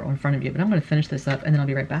over here in front of you, but I'm going to finish this up and then I'll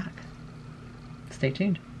be right back. Stay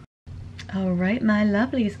tuned. Alright, my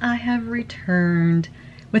lovelies, I have returned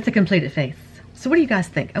with the completed face. So what do you guys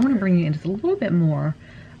think? I want to bring you into a little bit more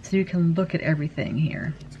so you can look at everything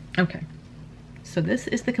here. Okay, so this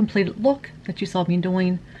is the completed look that you saw me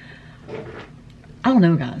doing. I don't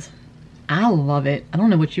know, guys. I love it. I don't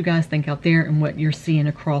know what you guys think out there and what you're seeing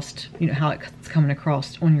across, you know, how it's coming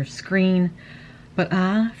across on your screen, but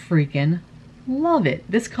I freaking love it.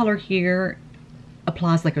 This color here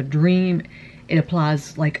applies like a dream. It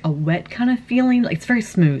applies like a wet kind of feeling. Like, it's very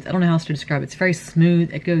smooth. I don't know how else to describe it. It's very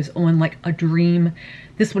smooth. It goes on like a dream.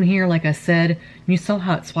 This one here, like I said, you saw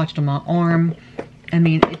how it swatched on my arm. I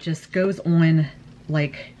mean, it just goes on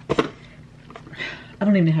like, I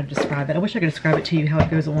don't even know how to describe it. I wish I could describe it to you how it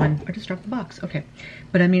goes on. I just dropped the box. Okay.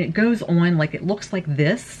 But I mean, it goes on like, it looks like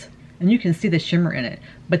this, and you can see the shimmer in it,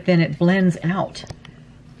 but then it blends out,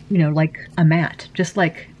 you know, like a matte, just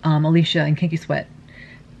like Alicia and Kinky Sweat.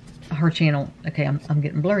 Her channel. Okay, I'm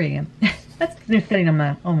getting blurry again. That's the new setting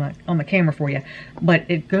on my camera for you. But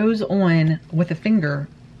it goes on with a finger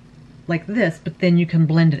like this, but then you can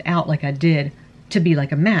blend it out like I did to be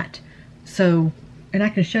like a matte. So, and I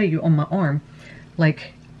can show you on my arm,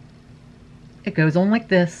 like it goes on like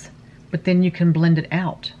this, but then you can blend it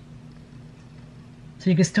out. So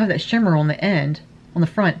you can still have that shimmer on the end, on the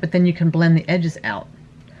front, but then you can blend the edges out,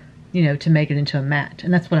 you know, to make it into a matte.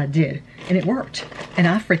 And that's what I did. And it worked. And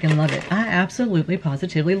I freaking love it. I absolutely,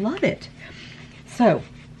 positively love it. So,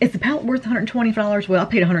 is the palette worth $120? Well, I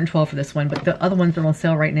paid $112 for this one, but the other ones are on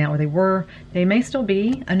sale right now, or they may still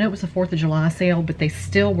be. I know it was a 4th of July sale, but they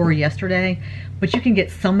still were yesterday. But you can get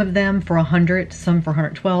some of them for $100, some for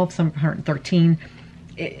 $112, some for $113.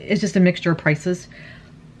 It's just a mixture of prices.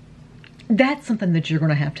 That's something that you're going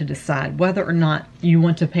to have to decide whether or not you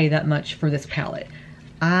want to pay that much for this palette.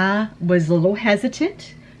 I was a little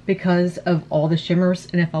hesitant because of all the shimmers,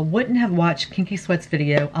 and if I wouldn't have watched Kinky Sweat's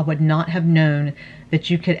video, I would not have known that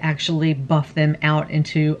you could actually buff them out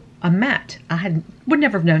into a matte. Would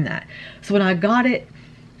never have known that. So when I got it,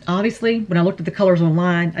 obviously, when I looked at the colors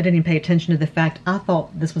online, I didn't even pay attention to the fact I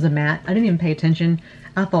thought this was a matte. I didn't even pay attention.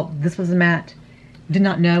 I thought this was a matte. Did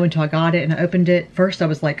not know until I got it and I opened it. First I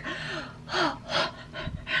was like,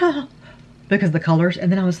 because of the colors,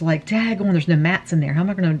 and then I was like, daggone, there's no mattes in there. How am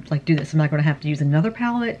I going to like do this? Am I going to have to use another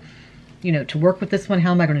palette, you know, to work with this one?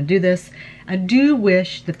 How am I going to do this? I do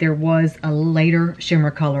wish that there was a later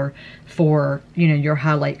shimmer color for, you know, your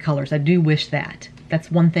highlight colors. I do wish that.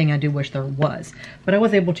 That's one thing I do wish there was. But I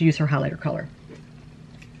was able to use her highlighter color.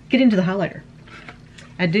 Get into the highlighter.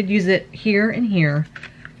 I did use it here and here.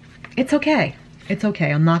 It's okay. It's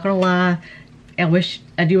okay. I'm not going to lie.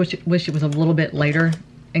 I do wish it was a little bit later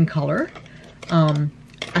in color.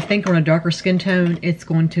 I think on a darker skin tone, it's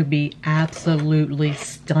going to be absolutely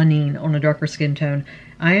stunning on a darker skin tone.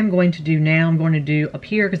 I am going to do now, I'm going to do up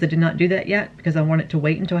here because I did not do that yet because I wanted to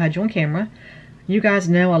wait until I had you on camera. You guys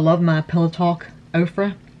know I love my Pillow Talk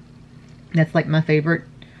Ofra. That's like my favorite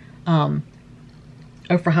Ofra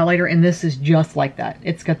highlighter, and this is just like that.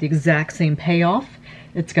 It's got the exact same payoff.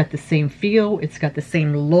 It's got the same feel. It's got the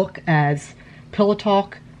same look as Pillow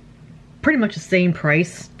Talk. Pretty much the same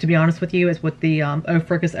price, to be honest with you, as with the Ofra,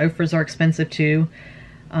 because Ofras are expensive too.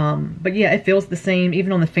 But yeah, it feels the same.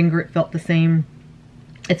 Even on the finger, it felt the same.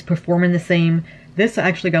 It's performing the same. This I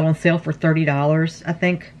actually got on sale for $30, I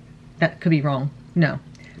think. That could be wrong. No.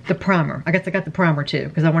 The primer. I guess I got the primer too,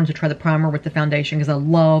 because I wanted to try the primer with the foundation, because I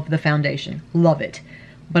love the foundation. Love it.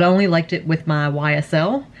 But I only liked it with my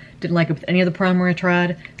YSL. Didn't like it with any other primer I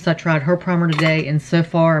tried. So I tried her primer today, and so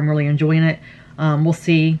far I'm really enjoying it. We'll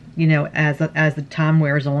see, you know, as the time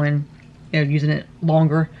wears on, you know, using it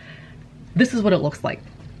longer. This is what it looks like.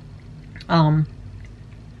 I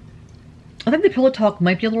think the Pillow Talk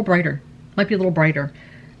might be a little brighter. Might be a little brighter.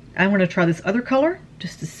 I want to try this other color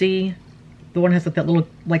just to see. The one has like that little,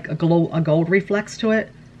 like a gold reflex to it.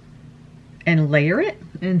 And layer it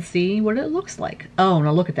and see what it looks like. Oh,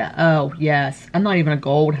 now look at that. Oh, yes. I'm not even a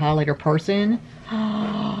gold highlighter person.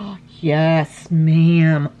 Oh, yes,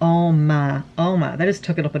 ma'am. Oh my. Oh my. That just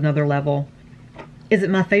took it up another level. Is it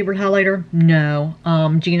my favorite highlighter? No.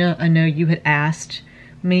 Gina, I know you had asked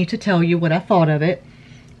me to tell you what I thought of it.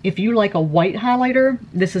 If you like a white highlighter,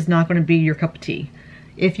 this is not going to be your cup of tea.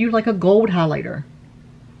 If you like a gold highlighter,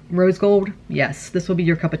 rose gold, yes, this will be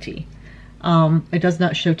your cup of tea. It does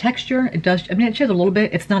not show texture. It does, I mean, it shows a little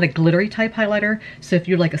bit. It's not a glittery type highlighter. So if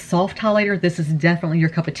you like a soft highlighter, this is definitely your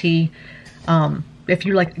cup of tea. If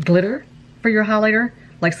you like glitter for your highlighter,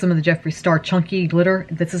 like some of the Jeffree Star chunky glitter,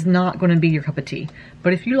 this is not going to be your cup of tea.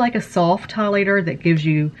 But if you like a soft highlighter that gives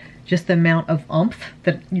you just the amount of oomph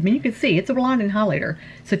that, I mean, you can see it's a blonding highlighter.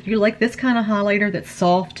 So if you like this kind of highlighter that's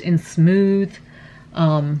soft and smooth, see, I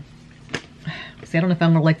don't know if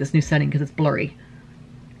I'm gonna like this new setting because it's blurry.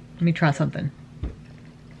 Let me try something.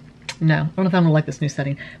 No, I don't know if I'm gonna like this new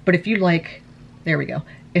setting. But if you like, there we go.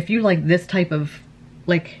 If you like this type of,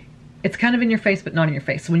 like, it's kind of in your face, but not in your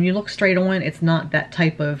face. So when you look straight on, it's not that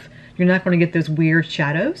type of, you're not gonna get those weird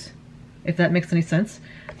shadows, if that makes any sense.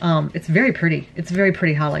 It's very pretty. It's a very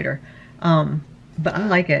pretty highlighter. But I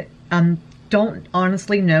like it. Don't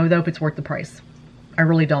honestly know though if it's worth the price. I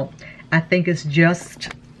really don't. I think it's just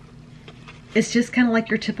kind of like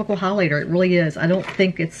your typical highlighter. It really is. I don't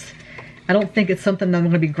think it's something that I'm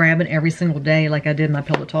going to be grabbing every single day like I did my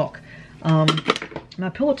Pillow Talk. My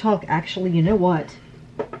Pillow Talk, actually, you know what?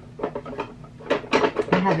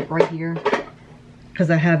 I have it right here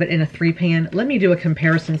because I have it in a 3-pan. Let me do a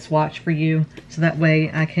comparison swatch for you so that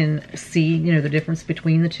way I can see, you know, the difference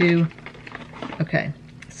between the two. Okay,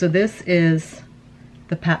 so this is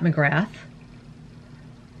the Pat McGrath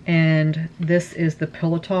and this is the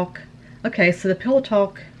Pillow Talk. Okay, so the Pillow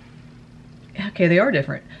Talk, okay, they are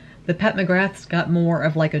different. The Pat McGrath's got more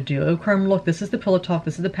of like a duochrome look. This is the Pillow Talk,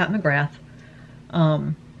 this is the Pat McGrath.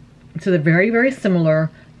 So they're very, very similar,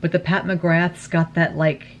 but the Pat McGrath's got that,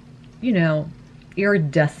 like, you know,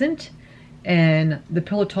 iridescent, and the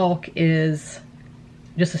Pillow Talk is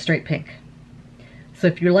just a straight pink. So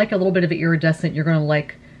if you like a little bit of an iridescent, you're gonna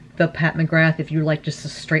like the Pat McGrath. If you like just a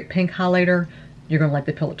straight pink highlighter, you're gonna like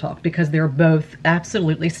the Pillow Talk because they're both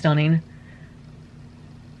absolutely stunning.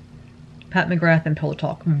 Pat McGrath and Pillow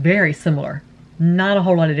Talk, very similar. Not a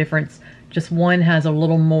whole lot of difference. Just one has a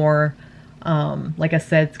little more, like I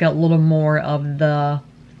said, it's got a little more of the,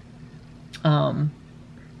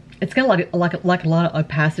 it's got like a lot of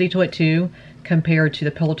opacity to it too, compared to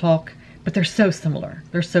the Pillow Talk. But they're so similar.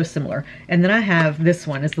 They're so similar. And then I have, this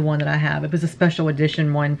one is the one that I have. It was a special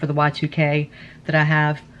edition one for the Y2K that I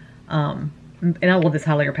have. And I love this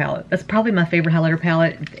highlighter palette. That's probably my favorite highlighter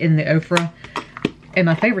palette in the Ofra. And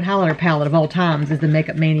my favorite highlighter palette of all times is the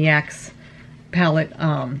Makeup Maniacs palette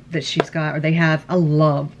that she's got, or they have. I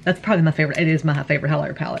love, that's probably my favorite. It is my favorite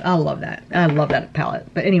highlighter palette. I love that. I love that palette.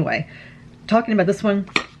 But anyway, talking about this one,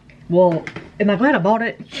 well, am I glad I bought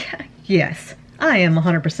it? Yes. I am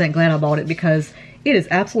 100% glad I bought it because it is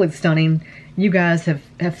absolutely stunning. You guys have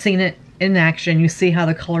seen it in action. You see how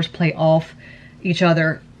the colors play off each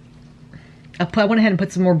other. I went ahead and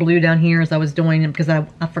put some more blue down here as I was doing it because I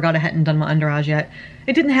forgot I hadn't done my under eyes yet.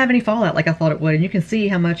 It didn't have any fallout like I thought it would. And you can see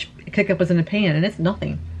how much kick-up was in the pan, and it's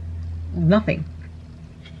nothing. Nothing.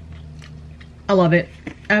 I love it.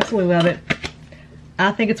 Absolutely love it.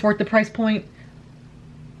 I think it's worth the price point.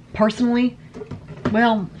 Personally,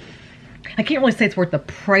 well, I can't really say it's worth the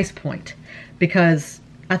price point because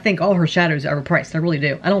I think all her shadows are overpriced. I really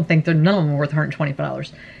do. I don't think none of them are worth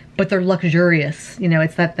 $125. But they're luxurious. You know,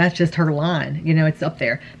 that's just her line. You know, it's up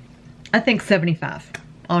there. I think 75.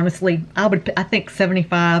 Honestly, I think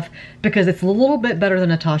 75 because it's a little bit better than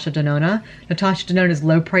Natasha Denona. Natasha Denona's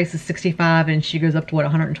low price is 65 and she goes up to what,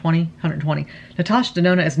 120? 120. Natasha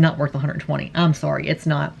Denona is not worth 120. I'm sorry, it's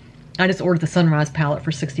not. I just ordered the Sunrise palette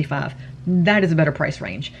for 65. That is a better price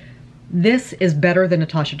range. This is better than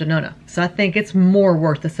Natasha Denona. So I think it's more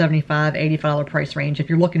worth the $75, $85 price range if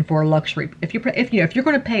you're looking for a luxury. If you're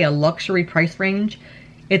going to pay a luxury price range,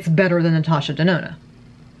 it's better than Natasha Denona.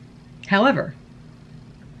 However,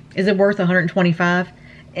 is it worth 125?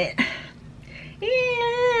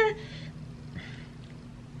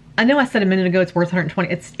 I know I said a minute ago it's worth 120.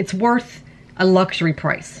 It's worth a luxury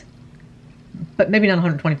price, but maybe not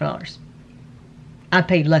 $125. I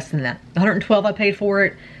paid less than that. The $112 I paid for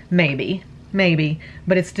it, maybe,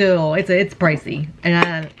 but it's still it's pricey,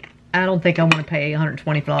 and I don't think I want to pay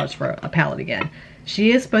 $120 for a palette again.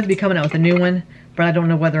 She is supposed to be coming out with a new one, but I don't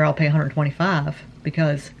know whether I'll pay $125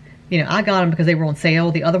 because, you know, I got them because they were on sale.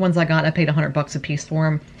 The other ones I got, I paid $100 a piece for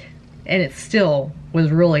them, and it still was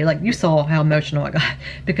really, like, you saw how emotional I got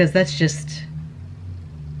because that's just,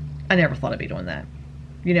 I never thought I'd be doing that.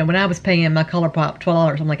 You know, when I was paying my ColourPop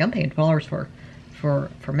 $12, I'm like, I'm paying $12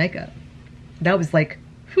 for makeup. That was like,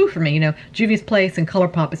 whew, for me, you know. Juvia's Place and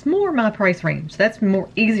ColourPop is more my price range. That's more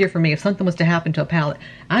easier for me if something was to happen to a palette.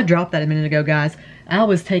 I dropped that a minute ago, guys. I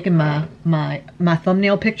was taking my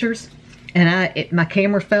thumbnail pictures, and my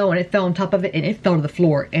camera fell, and it fell on top of it, and it fell to the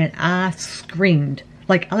floor, and I screamed.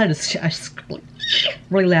 Like, I let a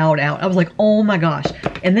really loud out. I was like, oh my gosh.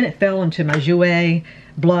 And then it fell into my Jouer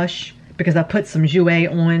blush because I put some Jouer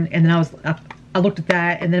on, and then I looked at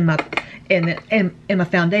that, and then my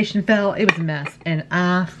foundation fell. It was a mess, and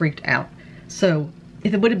I freaked out. So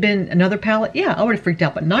if it would have been another palette, yeah, I would have freaked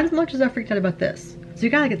out, but not as much as I freaked out about this. So you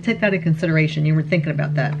gotta take that into consideration. You were thinking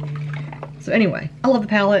about that. So anyway, I love the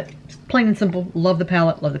palette. Just plain and simple. Love the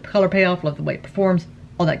palette. Love the color payoff. Love the way it performs.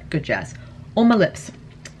 All that good jazz. On my lips,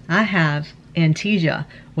 I have Ante'ja,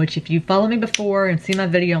 which if you follow me before and see my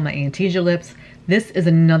video on my Ante'ja lips, this is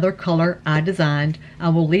another color I designed. I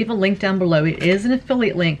will leave a link down below. It is an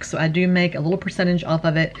affiliate link, so I do make a little percentage off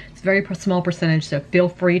of it. It's a very small percentage, so feel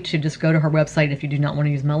free to just go to her website if you do not want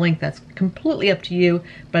to use my link. That's completely up to you,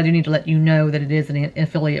 but I do need to let you know that it is an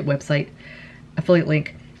affiliate website, affiliate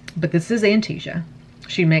link. But this is Ante'ja.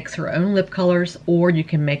 She makes her own lip colors, or you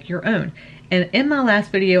can make your own. And in my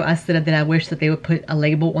last video, I said that I wish that they would put a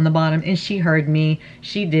label on the bottom, and she heard me.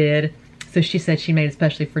 She did. So she said she made it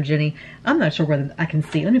especially for Jenny. I'm not sure whether I can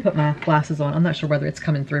see. Let me put my glasses on. I'm not sure whether it's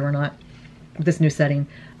coming through or not with this new setting.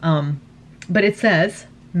 But it says,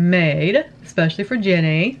 made especially for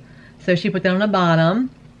Jenny. So she put that on the bottom.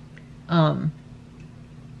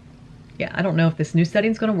 Yeah, I don't know if this new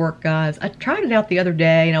setting's going to work, guys. I tried it out the other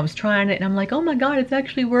day, and I was trying it, and I'm like, oh my God, it's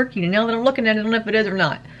actually working. And now that I'm looking at it, I don't know if it is or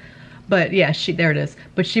not. But yeah, there it is.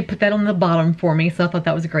 But she put that on the bottom for me, so I thought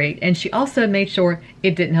that was great. And she also made sure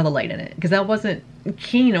it didn't have the light in it, because I wasn't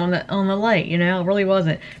keen on the light, you know, I really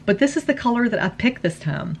wasn't. But this is the color that I picked this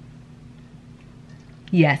time.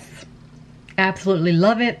 Yes, absolutely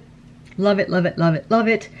love it. Love it, love it, love it, love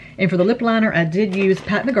it. And for the lip liner, I did use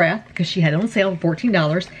Pat McGrath because she had it on sale for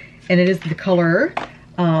 $14. And it is the color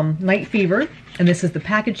Night Fever. And this is the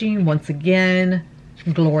packaging, once again.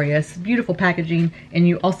 Glorious, beautiful packaging. And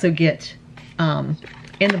you also get in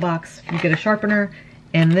the box, you get a sharpener,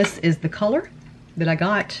 and this is the color that I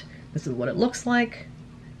got. This is what it looks like.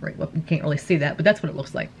 Right, well, you can't really see that, but that's what it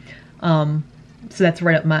looks like. So that's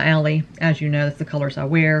right up my alley. As you know, that's the colors I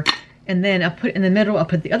wear. And then I put in the middle, I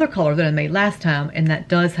put the other color that I made last time, and that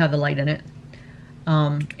does have the light in it.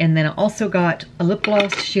 And then I also got a lip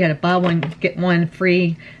gloss. She had a buy one get one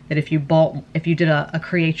free, that if you did a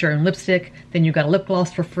create your own lipstick, then you got a lip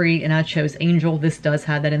gloss for free, and I chose Angel. This does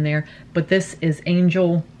have that in there, but this is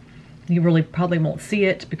Angel. You really probably won't see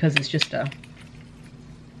it because it's just a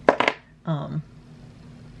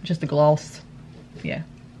gloss. Yeah,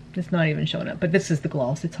 it's not even showing up, but this is the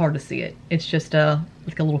gloss. It's hard to see it. It's just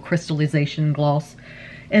like a little crystallization gloss.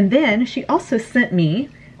 And then she also sent me,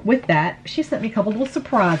 with that, she sent me a couple little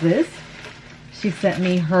surprises. She sent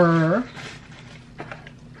me her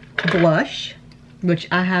blush, which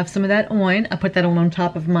I have some of that on. I put that on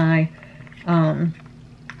top of my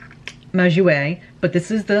my Jouer, but this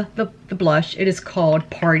is the blush. It is called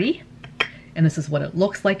Party, and this is what it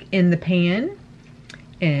looks like in the pan.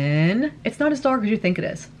 And it's not as dark as you think it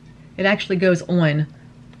is. It actually goes on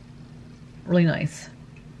really nice.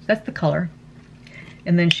 That's the color.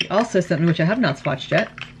 And then she also sent me, which I have not swatched yet.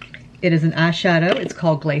 It is an eyeshadow. It's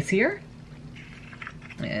called Glacier.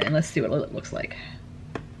 And let's see what it looks like.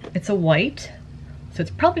 It's a white, so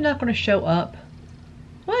it's probably not going to show up.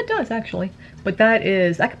 Well, it does actually, but that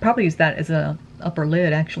is, I could probably use that as a upper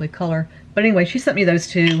lid actually color. But anyway, she sent me those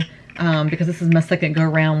two because this is my second go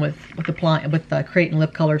around with creating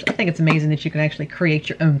lip colors. I think it's amazing that you can actually create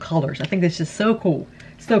your own colors. I think this is so cool,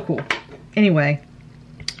 so cool. Anyway,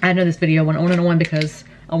 I know this video went on and on because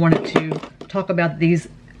I wanted to talk about these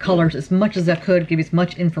colors as much as I could, give you as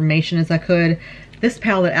much information as I could. This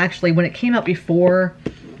palette actually, when it came out before,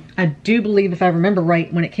 I do believe, if I remember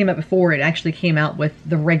right, when it came out before, it actually came out with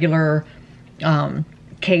the regular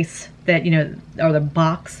case that, you know, or the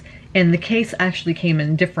box. And the case actually came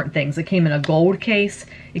in different things. It came in a gold case.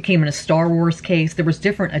 It came in a Star Wars case. There was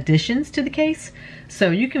different additions to the case. So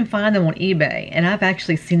you can find them on eBay. And I've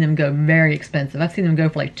actually seen them go very expensive. I've seen them go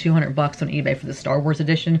for like 200 bucks on eBay for the Star Wars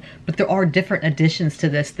edition. But there are different additions to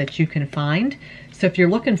this that you can find. So if you're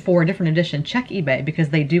looking for a different edition, check eBay because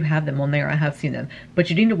they do have them on there. I have seen them. But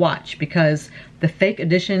you need to watch because the fake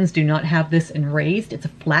editions do not have this in raised. It's a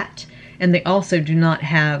flat. And they also do not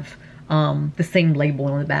have the same label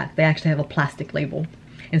on the back. They actually have a plastic label.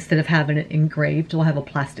 Instead of having it engraved, they'll have a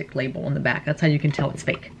plastic label on the back. That's how you can tell it's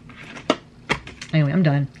fake. Anyway, I'm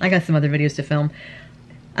done. I got some other videos to film.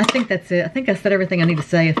 I think that's it. I think I said everything I need to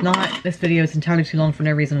say. If not, this video is entirely too long for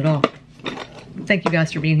no reason at all. Thank you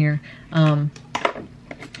guys for being here. And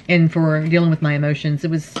for dealing with my emotions. It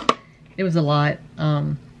was a lot.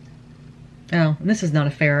 Oh, and this is not a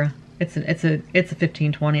Farrah. It's a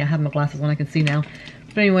 1520. I have my glasses on, I can see now.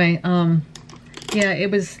 But anyway, yeah,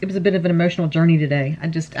 it was a bit of an emotional journey today.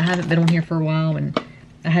 I haven't been on here for a while, and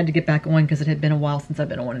I had to get back on because it had been a while since I've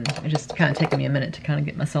been on, and it just kind of taken me a minute to kind of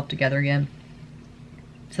get myself together again.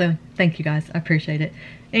 So thank you guys, I appreciate it.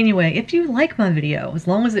 Anyway, if you like my video, as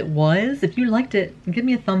long as it was, if you liked it, give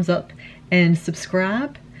me a thumbs up and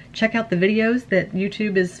subscribe. Check out the videos that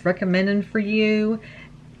YouTube is recommending for you.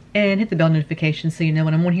 And hit the bell notification so you know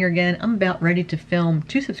when I'm on here again. I'm about ready to film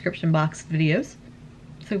 2 subscription box videos.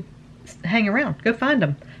 So hang around. Go find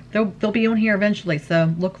them. They'll be on here eventually,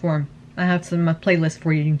 so look for them. I have some playlists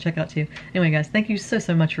for you can check out too. Anyway, guys, thank you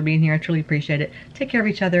so much for being here. I truly appreciate it. Take care of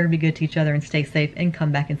each other, be good to each other, and stay safe. And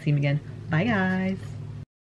come back and see me again. Bye, guys.